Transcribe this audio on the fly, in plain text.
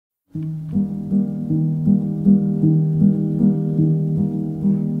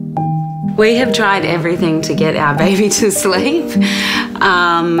We have tried everything to get our baby to sleep.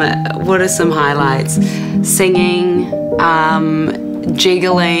 What are some highlights? Singing,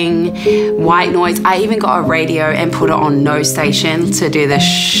 jiggling, white noise. I even got a radio and put it on no station to do the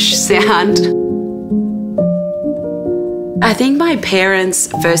shh sound. I think my parents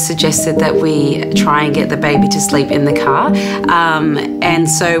first suggested that we try and get the baby to sleep in the car. And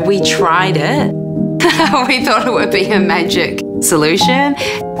so we tried it. We thought it would be a magic solution,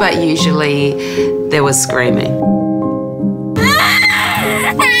 but usually there was screaming.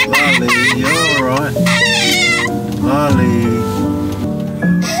 Lolly, you're all right. Lolly.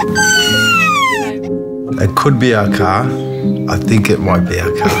 It could be our car. I think it might be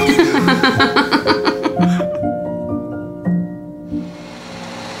our car.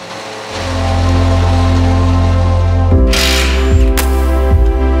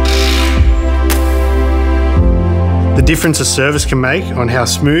 The difference a service can make on how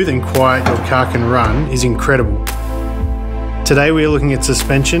smooth and quiet your car can run is incredible. Today we are looking at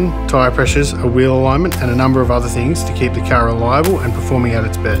suspension, tyre pressures, a wheel alignment and a number of other things to keep the car reliable and performing at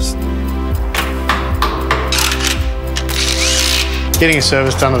its best. Getting a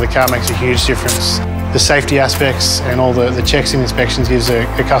service done to the car makes a huge difference. The safety aspects and all the checks and inspections gives a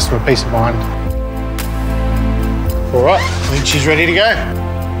customer peace of mind. All right, I think she's ready to go.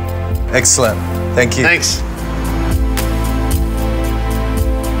 Excellent. Thank you. Thanks.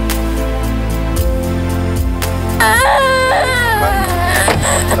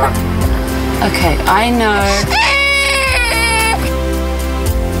 Okay, I know.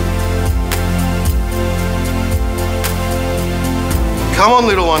 Come on,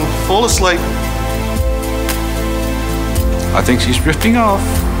 little one, fall asleep. I think she's drifting off.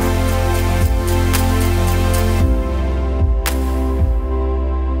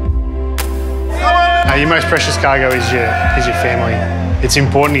 Your most precious cargo is your family. It's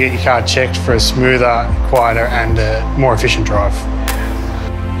important to get your car checked for a smoother, quieter and more efficient drive.